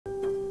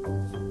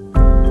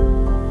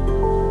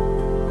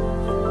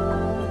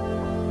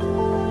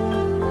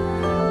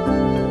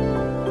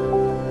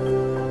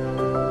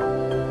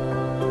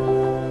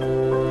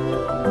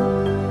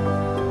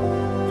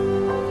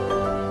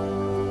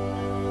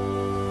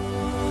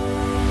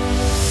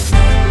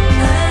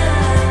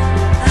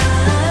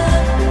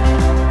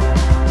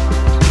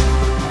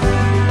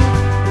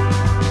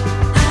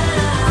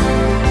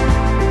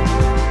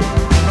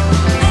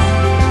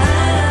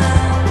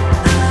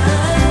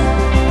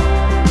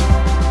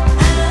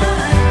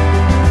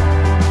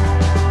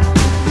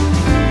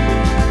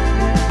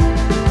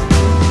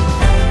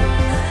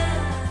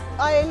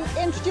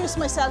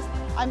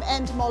I'm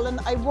Enda Mullen.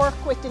 I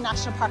work with the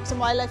National Parks and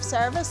Wildlife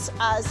Service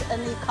as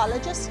an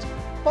ecologist.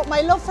 But my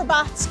love for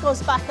bats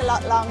goes back a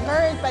lot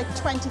longer, about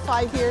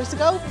 25 years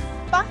ago.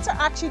 Bats are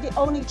actually the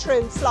only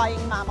true flying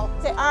mammal.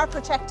 They are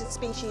protected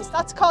species.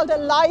 That's called a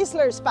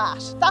Leislers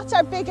bat. That's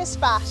our biggest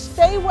bat.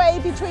 They weigh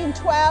between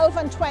 12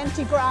 and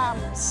 20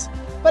 grams.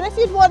 But if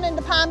you'd one in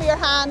the palm of your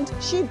hand,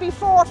 she'd be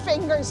 4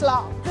 fingers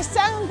long. The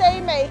sound they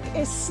make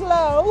is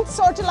slow,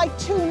 sort of like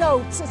 2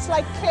 notes. It's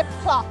like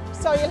clip-clop.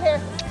 So you'll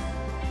hear.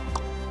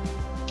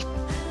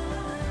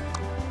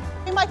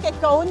 We might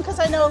get going because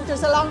I know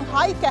there's a long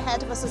hike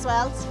ahead of us as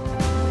well.